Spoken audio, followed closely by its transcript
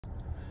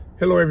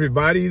Hello,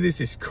 everybody. This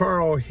is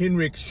Carl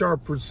Henrik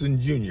Sharperson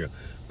Jr.,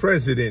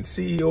 President,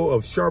 CEO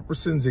of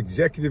Sharperson's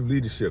Executive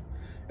Leadership.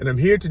 And I'm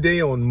here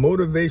today on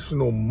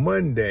Motivational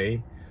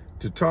Monday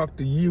to talk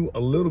to you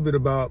a little bit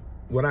about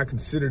what I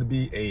consider to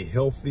be a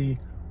healthy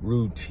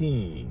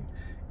routine.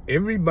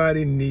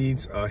 Everybody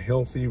needs a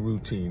healthy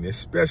routine,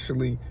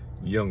 especially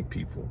young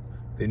people.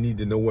 They need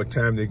to know what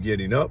time they're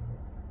getting up.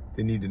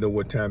 They need to know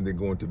what time they're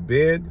going to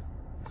bed.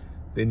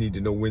 They need to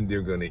know when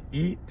they're going to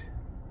eat.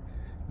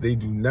 They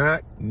do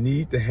not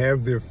need to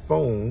have their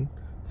phone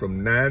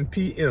from 9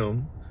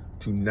 p.m.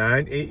 to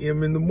 9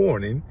 a.m. in the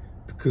morning,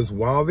 because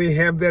while they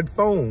have that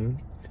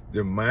phone,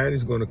 their mind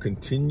is going to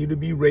continue to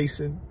be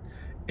racing,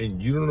 and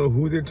you don't know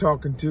who they're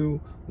talking to,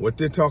 what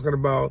they're talking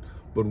about.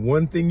 But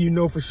one thing you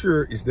know for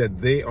sure is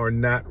that they are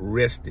not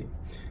resting.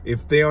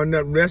 If they are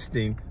not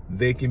resting,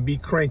 they can be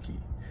cranky,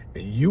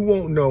 and you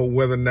won't know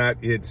whether or not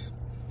it's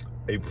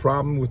a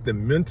problem with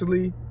them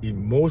mentally,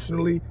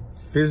 emotionally,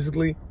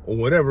 physically, or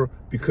whatever,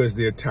 because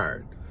they're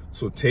tired.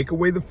 So take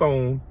away the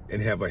phone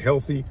and have a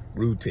healthy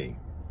routine.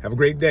 Have a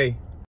great day.